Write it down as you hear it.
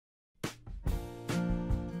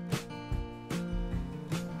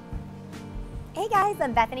Hey guys,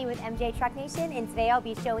 I'm Bethany with MJ Truck Nation, and today I'll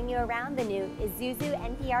be showing you around the new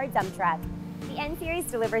ISUZU NPR Dump Truck. The N Series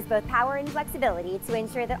delivers both power and flexibility to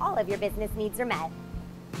ensure that all of your business needs are met.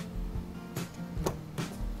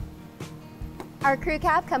 Our crew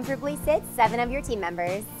cab comfortably sits 7 of your team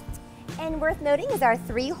members. And worth noting is our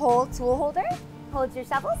 3-hole tool holder. Holds your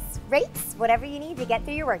shovels, rakes, whatever you need to get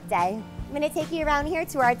through your workday. I'm going to take you around here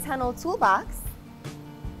to our tunnel toolbox,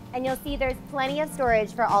 and you'll see there's plenty of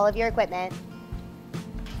storage for all of your equipment.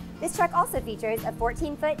 This truck also features a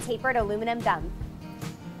 14-foot tapered aluminum dump.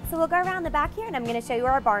 So we'll go around the back here and I'm going to show you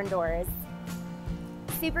our barn doors.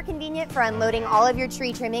 Super convenient for unloading all of your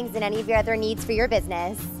tree trimmings and any of your other needs for your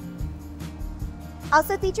business.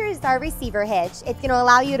 Also features our receiver hitch. It's going to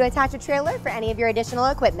allow you to attach a trailer for any of your additional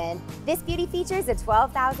equipment. This beauty features a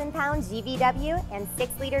 12,000-pound GVW and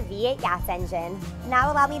 6-liter V8 gas engine.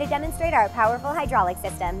 Now allow me to demonstrate our powerful hydraulic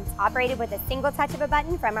system, operated with a single touch of a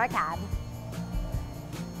button from our cab.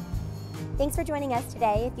 Thanks for joining us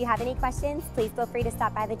today. If you have any questions, please feel free to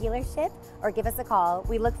stop by the dealership or give us a call.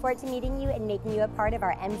 We look forward to meeting you and making you a part of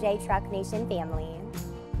our MJ Truck Nation family.